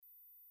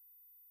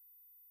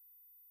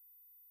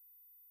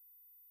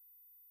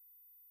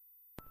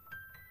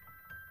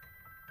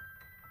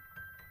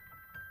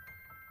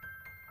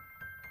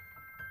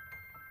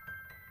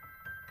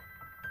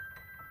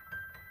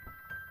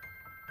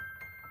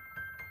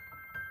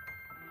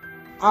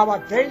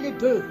Our daily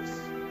deeds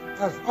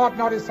as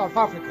ordinary South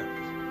Africans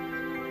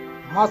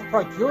must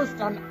produce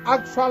an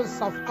actual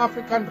South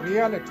African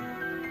reality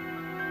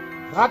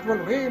that will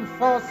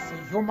reinforce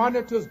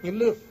humanity's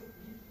belief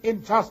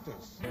in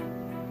justice,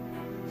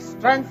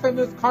 strengthen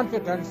its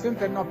confidence in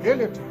the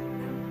nobility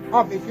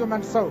of the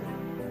human soul,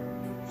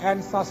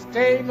 and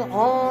sustain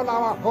all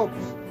our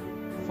hopes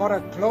for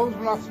a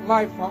closeless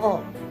life for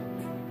all.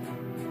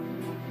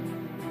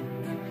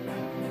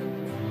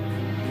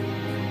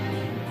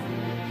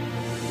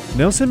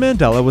 Nelson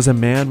Mandela was a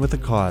man with a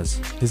cause.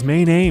 His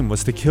main aim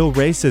was to kill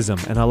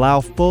racism and allow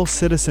full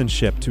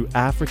citizenship to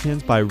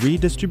Africans by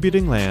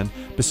redistributing land,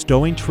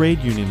 bestowing trade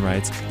union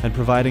rights, and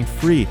providing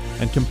free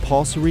and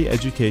compulsory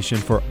education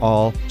for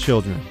all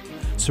children.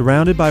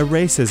 Surrounded by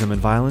racism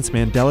and violence,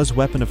 Mandela's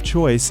weapon of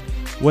choice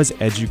was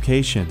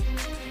education.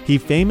 He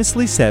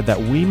famously said that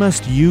we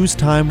must use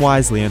time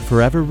wisely and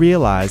forever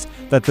realize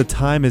that the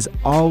time is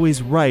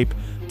always ripe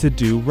to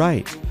do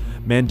right.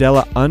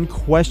 Mandela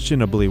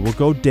unquestionably will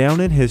go down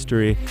in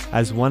history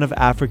as one of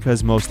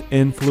Africa's most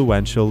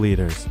influential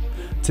leaders.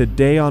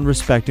 Today on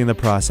Respecting the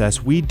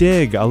Process, we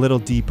dig a little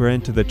deeper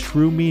into the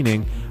true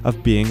meaning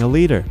of being a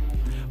leader.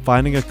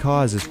 Finding a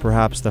cause is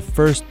perhaps the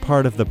first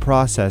part of the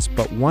process,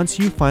 but once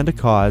you find a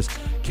cause,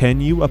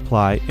 can you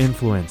apply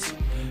influence?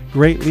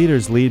 Great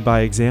leaders lead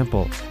by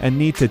example and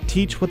need to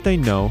teach what they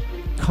know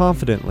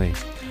confidently.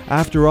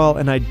 After all,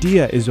 an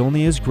idea is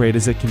only as great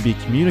as it can be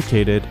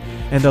communicated,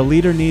 and a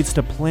leader needs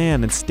to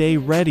plan and stay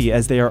ready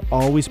as they are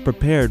always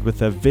prepared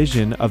with a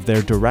vision of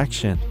their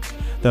direction.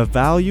 The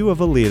value of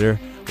a leader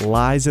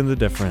lies in the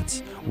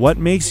difference. What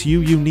makes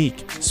you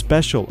unique,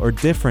 special, or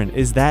different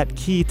is that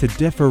key to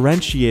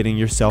differentiating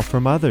yourself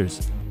from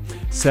others.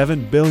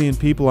 7 billion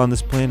people on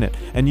this planet,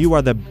 and you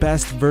are the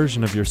best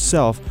version of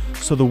yourself,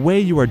 so the way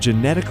you are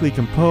genetically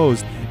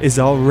composed is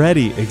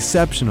already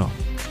exceptional.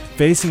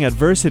 Facing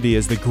adversity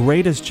is the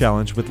greatest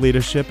challenge with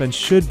leadership and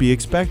should be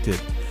expected.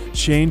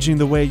 Changing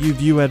the way you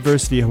view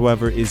adversity,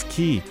 however, is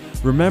key.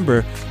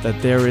 Remember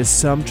that there is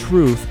some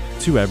truth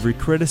to every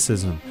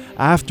criticism.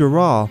 After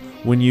all,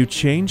 when you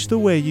change the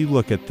way you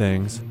look at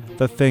things,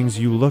 the things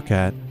you look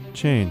at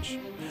change.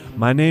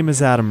 My name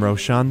is Adam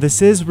Roshan.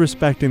 This is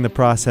Respecting the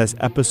Process,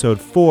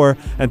 Episode 4,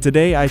 and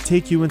today I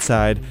take you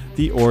inside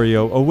the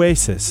Oreo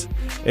Oasis.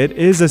 It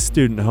is a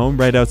student home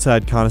right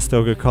outside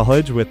Conestoga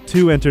College with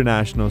 2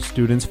 international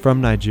students from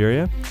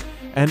Nigeria.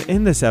 And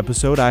in this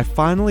episode, I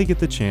finally get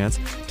the chance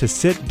to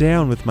sit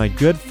down with my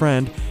good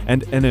friend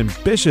and an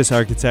ambitious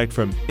architect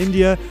from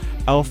India,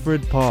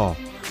 Alfred Paul.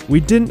 We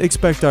didn't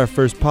expect our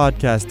first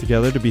podcast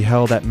together to be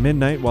held at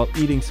midnight while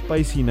eating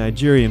spicy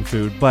Nigerian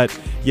food, but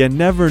you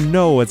never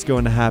know what's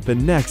going to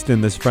happen next in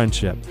this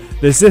friendship.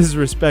 This is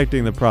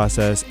Respecting the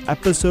Process,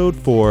 Episode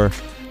 4,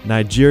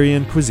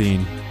 Nigerian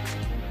Cuisine.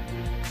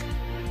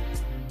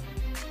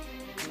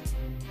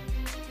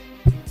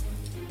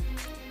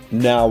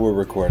 Now we're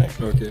recording.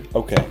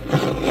 Okay.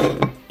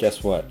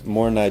 Guess what?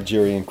 More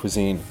Nigerian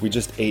cuisine. We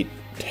just ate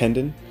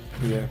tendon.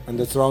 Yeah, and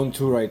that's round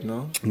 2 right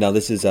now. Now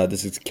this is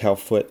cow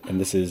foot,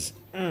 and this is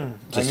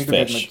just need to get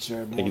my fish.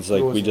 chair more Like it's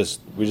like we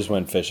closer. just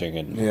went fishing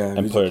and Yeah,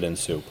 put it in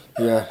soup.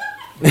 Yeah.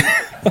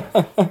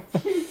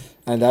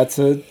 And that's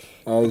it.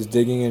 I was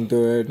digging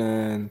into it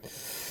and...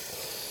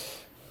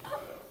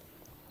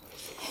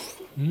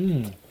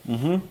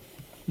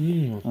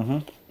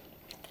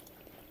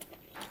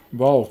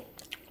 Wow.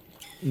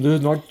 This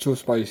is not so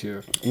spicy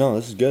here. No,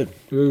 this is good.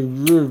 This is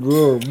really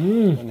good.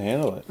 I can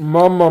handle it.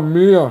 Mamma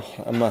mia.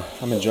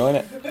 I'm enjoying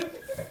it.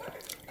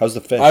 How's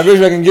the fish? I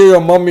wish I can give your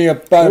mommy a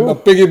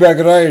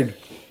piggyback ride.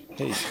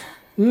 Hey.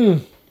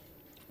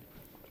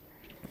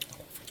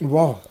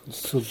 Wow,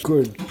 it's so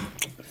good.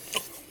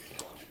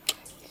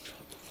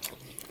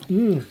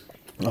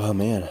 Oh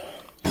man.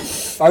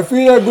 I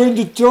feel like going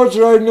to church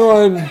right now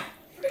and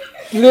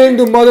praying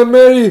to Mother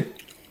Mary.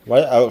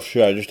 What? Oh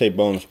shit! I just ate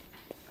bones.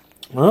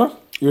 Huh?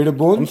 You ate a I'm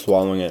bone?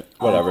 swallowing it.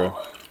 Whatever.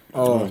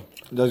 Oh,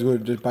 that's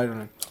good. Just bite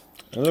on it.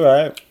 It's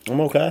alright. I'm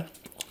okay.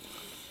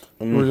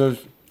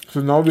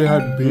 So now we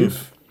had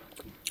beef.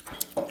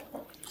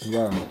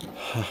 Wow.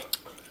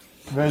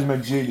 Where's my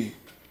JD?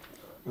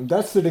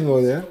 That's sitting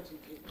over there,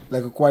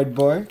 like a quiet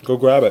boy. Go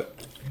grab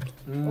it.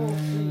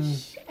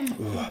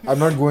 I'm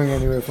not going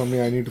anywhere from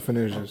here. I need to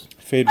finish this.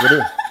 Fade,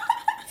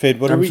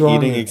 what are I'm we so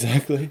eating hungry.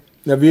 exactly?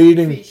 Yeah, we're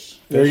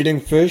eating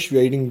fish.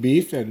 We're eating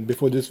beef, and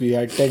before this we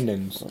had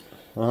tendons.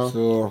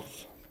 So,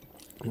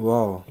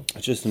 wow.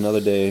 It's just another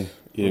day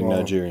eating Wow.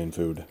 Nigerian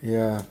food.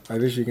 Yeah, I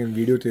wish we can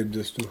videotape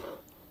this too.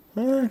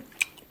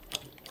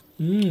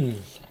 This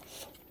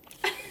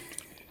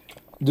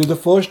is the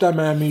first time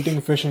I'm eating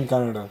fish in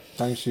Canada.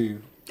 Thanks to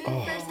you.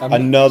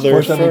 Another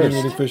First time I'm first.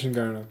 eating fish in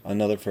Canada.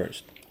 Another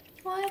first.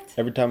 What?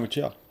 Every time we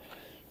chill.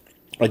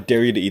 I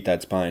dare you to eat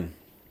that spine.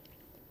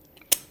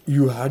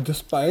 You had the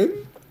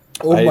spine?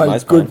 Oh I ate my my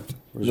spine. god.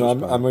 Where's No, your I'm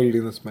spine? not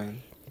eating the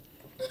spine.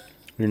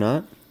 You're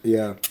not?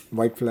 Yeah,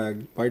 white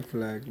flag, white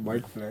flag,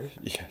 white flag.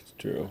 Yeah, it's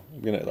true. I'm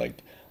gonna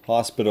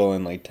hospital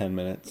in 10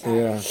 minutes.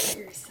 Yeah.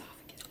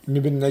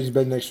 Maybe next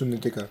bed next to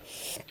Nitika.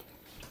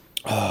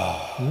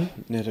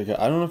 Nitika.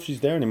 I don't know if she's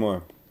there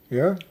anymore.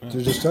 Yeah? Did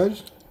you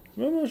discharge?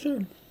 I'm not sure.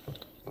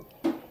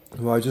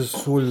 Wow, I just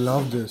so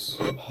love this.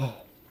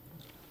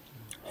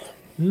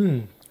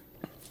 It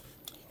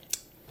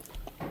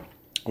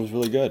was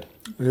really good.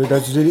 Yeah,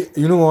 that's really...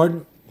 You know what?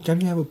 Can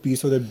we have a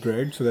piece of that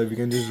bread so that we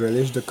can just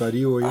relish the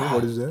curry over here?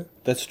 What is that?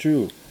 That's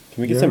true.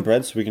 Can we get Yeah. some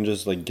bread so we can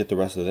just like get the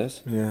rest of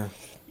this? Yeah.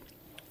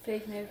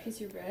 Fake, may I piece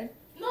your bread?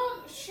 No,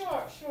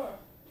 sure.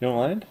 You don't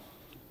mind?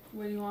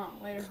 What do you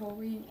want? Later whole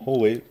wheat?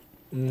 Whole wheat.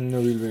 No,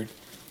 we'll wait.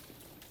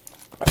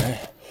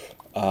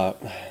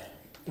 Let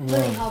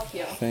me help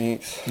you.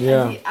 Thanks.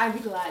 Yeah. I'd be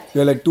glad.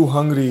 We're like two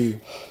hungry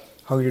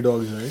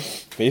dogs,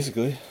 right?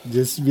 Basically.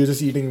 We're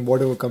just eating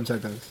whatever comes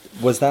at us.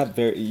 Was that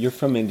very... You're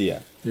from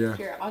India. Yeah.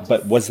 Here, I'll just...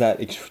 But was that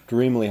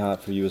extremely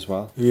hot for you as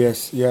well?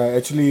 Yes. Yeah.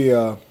 Actually,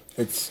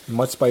 it's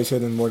much spicier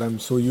than what I'm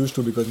so used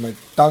to because my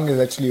tongue is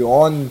actually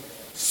on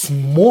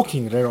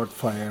smoking red hot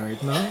fire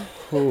right now.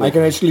 I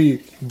can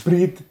actually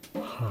breathe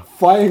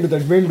fire into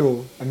that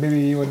window and maybe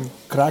even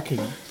crack it.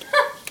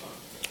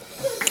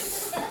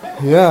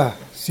 Yeah.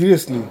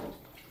 Seriously.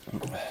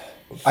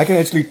 I can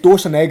actually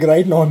toast an egg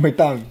right now on my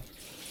tongue.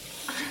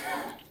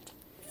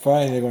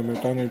 Fry an egg on my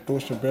tongue and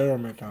toast a bread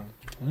on my tongue.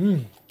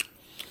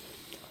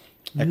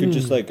 I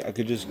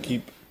could just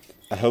keep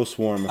a house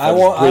warm if I I, just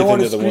want breathe to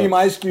into the scream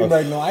warmth. ice cream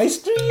right now.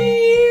 Ice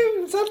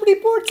cream! Somebody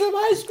put some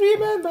ice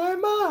cream in my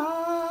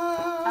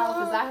mouth.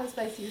 Alf, is that how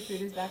spicy your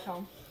food is back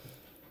home?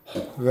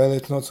 Well,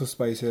 it's not so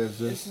spicy as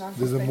this. It's not so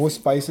This is the spicy? most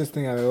spiciest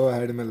thing I've ever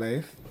had in my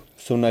life.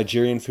 So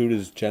Nigerian food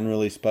is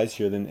generally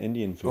spicier than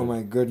Indian food. Oh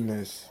my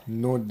goodness.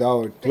 No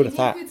doubt. But Would've Indian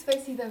thought. food's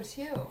spicy though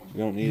too. You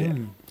don't need it.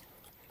 You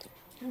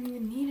don't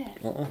even need it.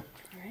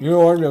 You know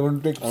what? I'm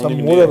going to take I don't some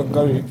even more need of the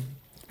curry.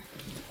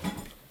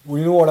 Well,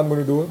 you know what I'm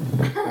going to do?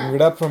 I'm going to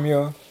get up from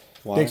here.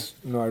 Why?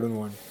 No, I don't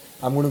want.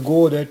 I'm going to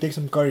go there, take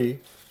some curry.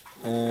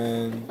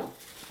 And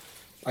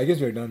I guess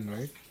we're done,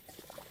 right?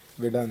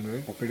 We're done,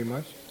 right? Pretty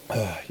much.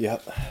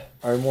 Yep.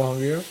 Are you more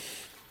hungrier?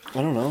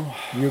 I don't know.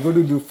 We're going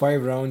to do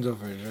 5 rounds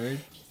of it, right?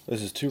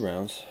 This is 2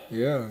 rounds.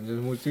 Yeah, there's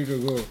more 3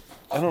 to go.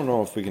 I don't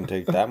know if we can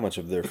take that much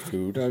of their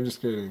food. No, I'm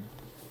just kidding.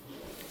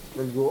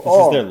 Let's go.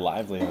 This is their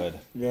livelihood.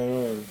 Yeah,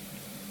 no.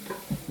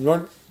 You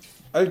want?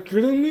 Are you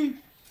kidding me?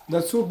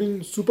 That's so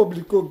being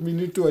superbly cooked. We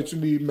need to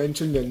actually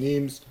mention their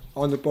names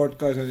on the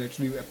podcast and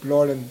actually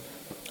applaud and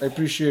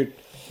appreciate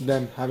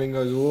them having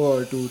us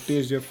over to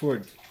taste their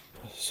food.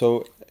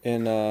 So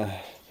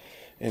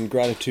in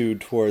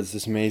gratitude towards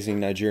this amazing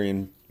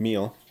Nigerian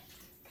meal,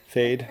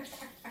 Fade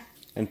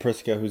and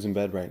Priska, who's in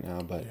bed right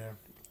now, but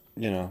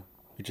you know,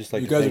 we just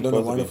like You to guys have thank done a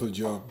both of you. wonderful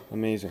job.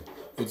 Amazing.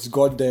 It's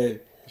got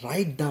there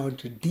right down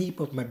to deep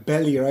of my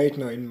belly right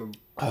now in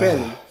my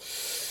belly.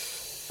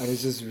 And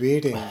it's just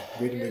waiting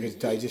to get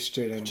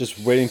digested and Just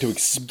waiting to get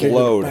into the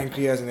explode.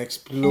 pancreas and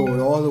explode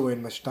all the way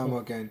in my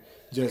stomach and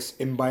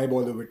just imbibe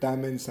all the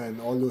vitamins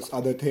and all those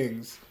other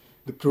things.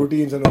 The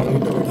proteins and all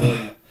into my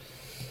body.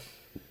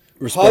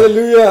 Respect,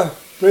 Hallelujah!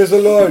 Praise the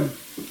Lord!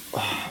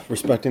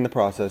 respecting the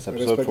process,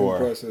 episode Respecting 4.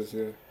 the process,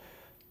 yeah.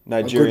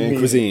 Nigerian meal.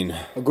 cuisine.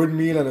 A good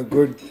meal and a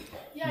good...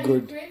 Yeah,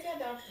 Good. you created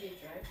that page,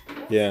 right?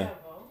 What's Yeah.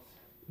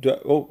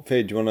 that about?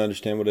 Fade, do you want to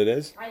understand what it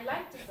is? I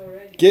liked it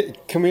already.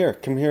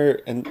 Come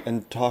here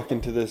and talk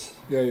into this.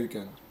 Yeah, you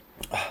can.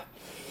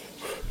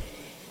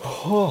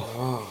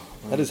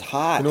 That is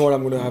hot. You know what?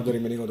 I'm going to have the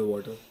remaining of the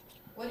water.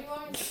 What do you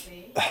want me to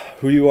say?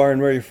 Who you are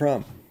and where you're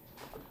from.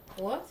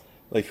 What?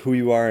 Like who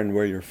you are and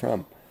where you're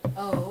from.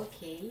 Oh,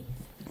 okay.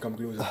 Come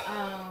closer.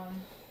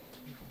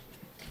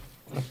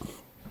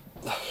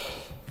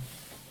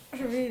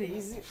 Really?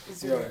 Is it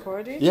Yeah.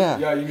 recording? Yeah.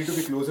 Yeah, you need to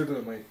be closer to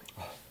the mic.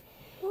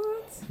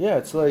 What? Yeah,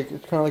 it's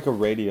kind of like a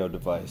radio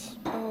device.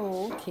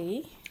 Oh,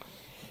 okay.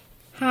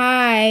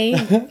 Hi.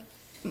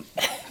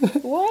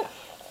 What?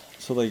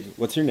 So like,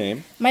 what's your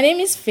name? My name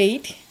is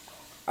Faith,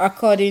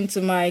 according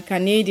to my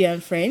Canadian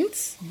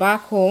friends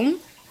back home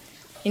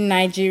in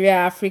Nigeria,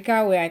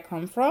 Africa, where I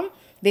come from.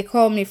 They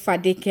call me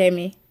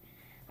Fadekemi.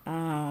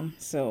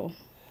 So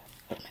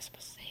what am I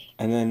supposed to say?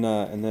 And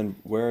then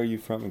where are you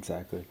from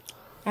exactly?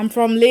 I'm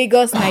from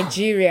Lagos,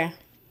 Nigeria.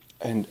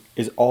 And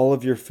is all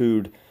of your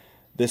food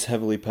this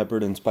heavily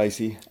peppered and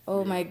spicy?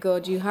 Oh my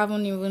God, you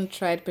haven't even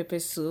tried pepper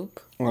soup.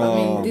 I Oh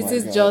mean, this my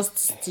is God. just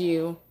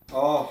stew.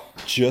 Oh,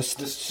 Just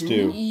The stew?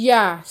 stew.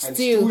 Yeah, and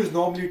stew. stew is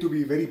normally to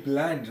be very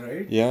bland,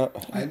 right? Yeah.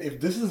 And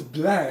if this is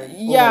bland,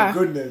 Yeah. oh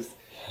my goodness.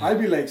 I'll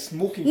be like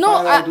smoking No,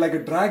 fire out I- like a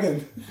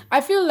dragon. I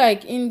feel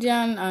like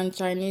Indian and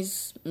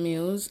Chinese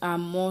meals are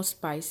more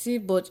spicy,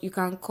 but you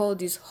can call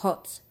this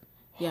hot.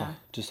 Yeah,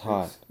 Just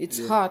hot.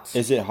 it's hot.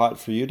 Is it hot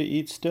for you to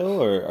eat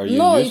still, or are you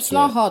No, used it's to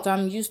not it? hot.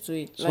 I'm used to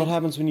it. So what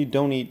happens when you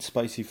don't eat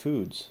spicy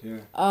foods?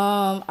 Yeah.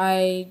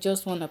 I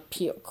just want to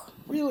puke.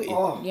 Really?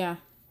 Oh, Yeah,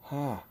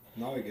 Ah.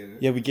 now I get it.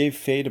 Yeah, we gave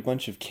Fade a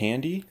bunch of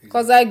candy.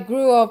 because I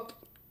grew up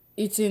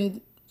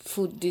eating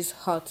food this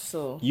hot,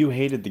 so You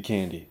hated the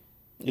candy.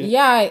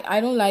 yeah,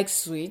 I don't like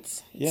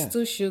sweets. It's Yeah.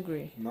 too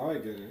sugary. Now I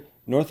get it.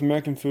 North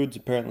American food's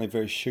apparently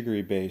very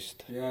sugary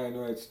based. Yeah, I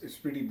know it's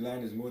pretty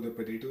bland. It's more the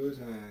potatoes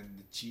and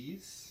the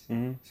cheese.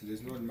 Mm-hmm. So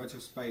there's not much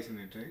of spice in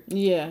it, right?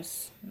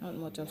 Yes, not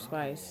much of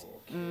spice.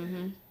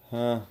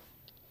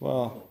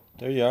 Well,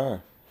 there you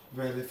are.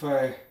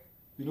 Well,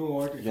 you know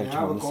what? If You you gotta have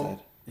turn a on this side.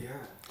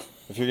 yeah.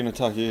 If you're gonna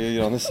talk, you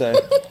get on this side.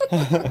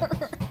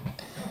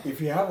 If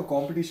you have a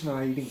competition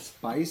on eating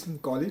spice in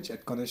college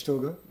at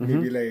Conestoga,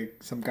 maybe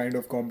like some kind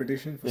of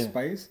competition for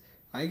spice,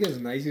 I guess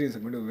Nigerians are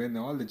going to win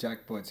all the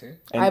jackpots, eh?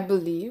 And- I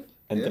believe.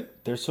 And Yeah.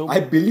 they're so. I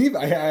believe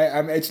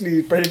I'm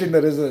actually predicting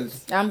the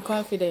results. I'm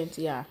confident,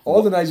 yeah.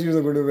 All the Nigerians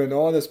are going to win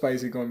all the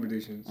spicy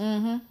competitions.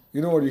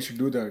 You know what? You should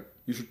do that.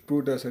 You should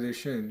put a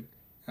suggestion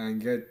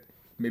and get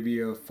maybe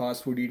a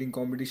fast food eating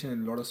competition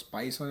and a lot of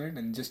spice on it,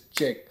 and just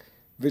check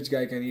which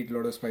guy can eat a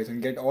lot of spice,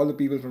 and get all the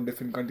people from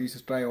different countries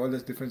to try all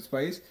this different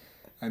spice,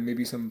 and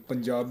maybe some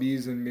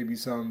Punjabis and maybe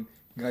some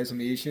guys from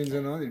Asians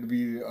and all. It'd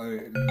be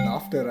a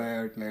laughter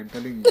riot, like I'm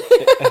telling you.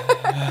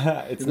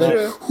 It's not.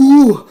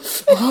 Ooh,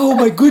 oh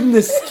my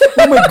goodness!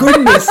 Oh my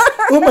goodness!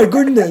 Oh my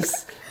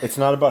goodness! It's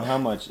not about how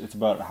much. It's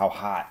about how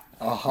hot.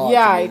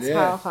 Yeah, it's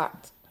how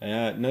hot.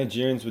 Yeah,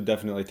 Nigerians would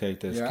definitely take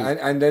this. Yeah, 'cause-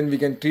 and then we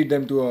can treat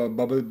them to a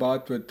bubble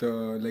bath with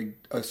like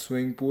a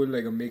swimming pool,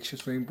 like a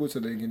makeshift swimming pool, so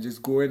they can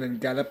just go in and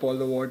gallop all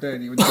the water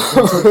and even get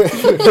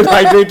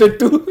hydrated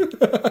too.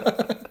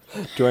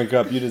 Drink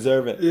up, you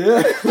deserve it.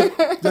 Yeah,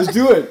 just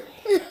do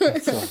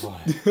it. So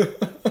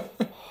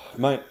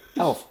funny.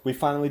 Elf, we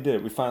finally did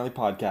it. We finally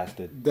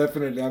podcasted.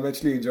 Definitely, I'm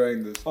actually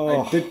enjoying this.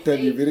 Oh. I did tell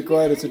you, we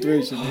require a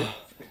situation, yeah?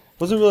 It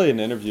wasn't really an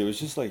interview. It was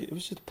just a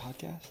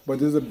podcast. But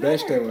this is the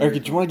best ever. Erica,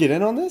 do you want to get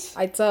in on this?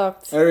 I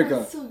talked.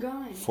 Erica, Still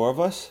going. 4 of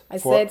us? I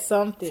Four- said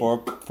something. Four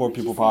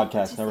people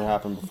podcast. Never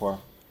happened before.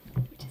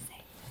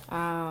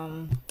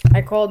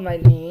 I called my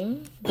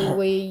name the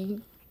way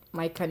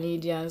my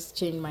Canadians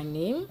change my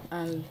name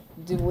and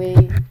the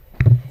way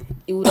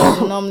it would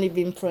have normally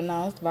been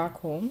pronounced back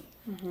home.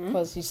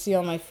 Because you see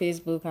on my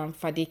Facebook, I'm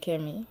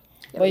Fadikemi.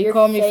 But you you're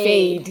call me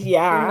Fade. Fade.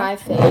 Yeah. You're my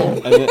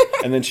fave.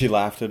 And then she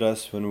laughed at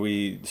us when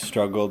we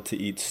struggled to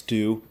eat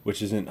stew,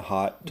 which isn't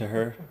hot to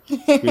her.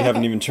 We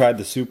haven't even tried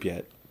the soup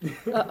yet.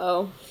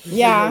 Uh-oh.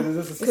 Yeah.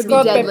 This is It's be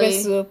called pepper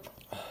deadly. soup.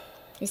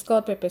 It's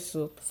called pepper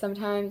soup.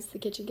 Sometimes the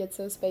kitchen gets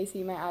so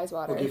spicy, my eyes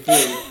water. okay,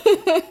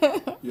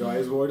 Phil. Your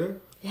eyes water?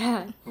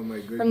 Yeah, Oh my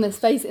goodness. from the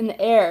spice in the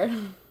air.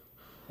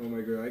 Oh my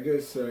god, I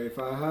guess if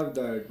I have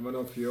that one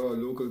of your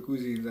local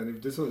cuisines and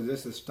if this was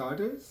just the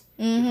starters,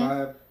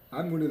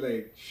 I'm going to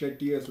like shed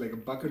tears like a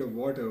bucket of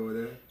water over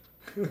there.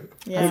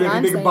 Yeah. Maybe I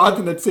can take a bath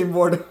in that same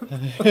water.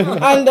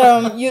 And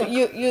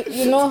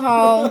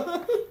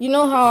you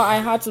know how I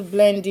had to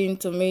blend in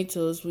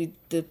tomatoes with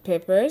the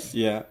peppers?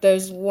 Yeah.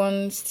 There's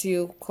one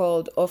stew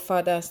called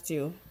Ofada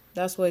stew.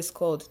 That's what it's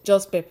called.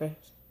 Just peppers.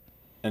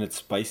 And it's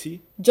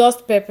spicy?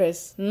 Just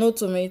peppers, no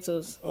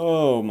tomatoes.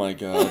 Oh my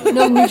god.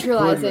 No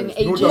neutralizing Goodness.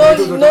 agent. No No,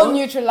 tomatoes at no all?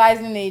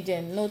 neutralizing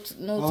agent. No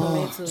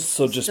tomatoes.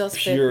 So It's just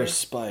pure peppers.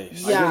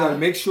 spice. I guess I'll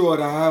make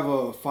sure I have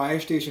a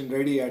fire station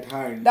ready at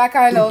hand. That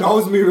kind to of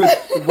douse me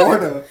with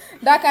water.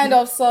 that kind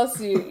of sauce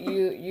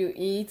you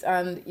eat,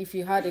 and if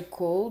you had a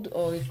cold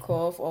or a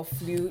cough or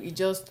flu, it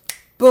just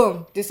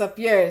boom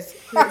disappears.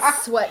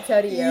 Sweat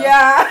out of you.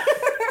 Yeah.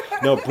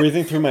 No,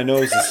 breathing through my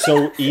nose is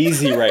so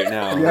easy right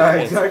now. Yeah,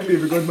 exactly,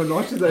 because my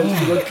nostrils are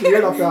actually got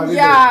cleared after having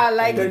Yeah, it.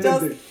 like Then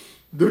just- they-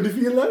 Don't you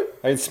feel that?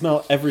 I can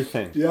smell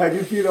everything. Yeah, I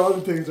can feel all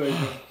the things right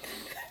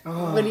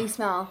now. What do you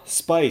smell?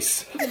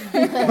 Spice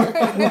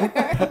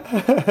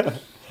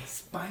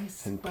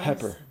Spice and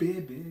pepper.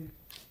 baby.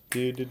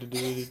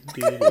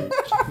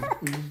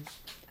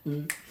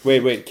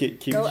 Wait, keep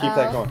Go that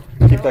Al.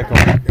 going. Keep that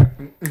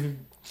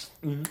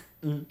going.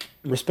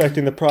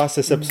 Respecting the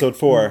Process, episode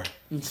 4.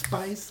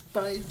 Spice,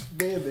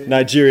 baby.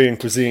 Nigerian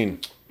cuisine.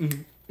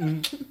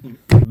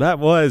 That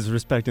was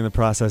Respecting the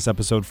Process,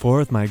 episode 4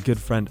 with my good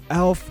friend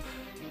Alf.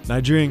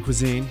 Nigerian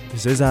cuisine.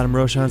 This is Adam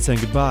Roshan saying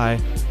goodbye.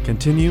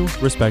 Continue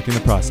respecting the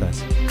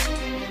process.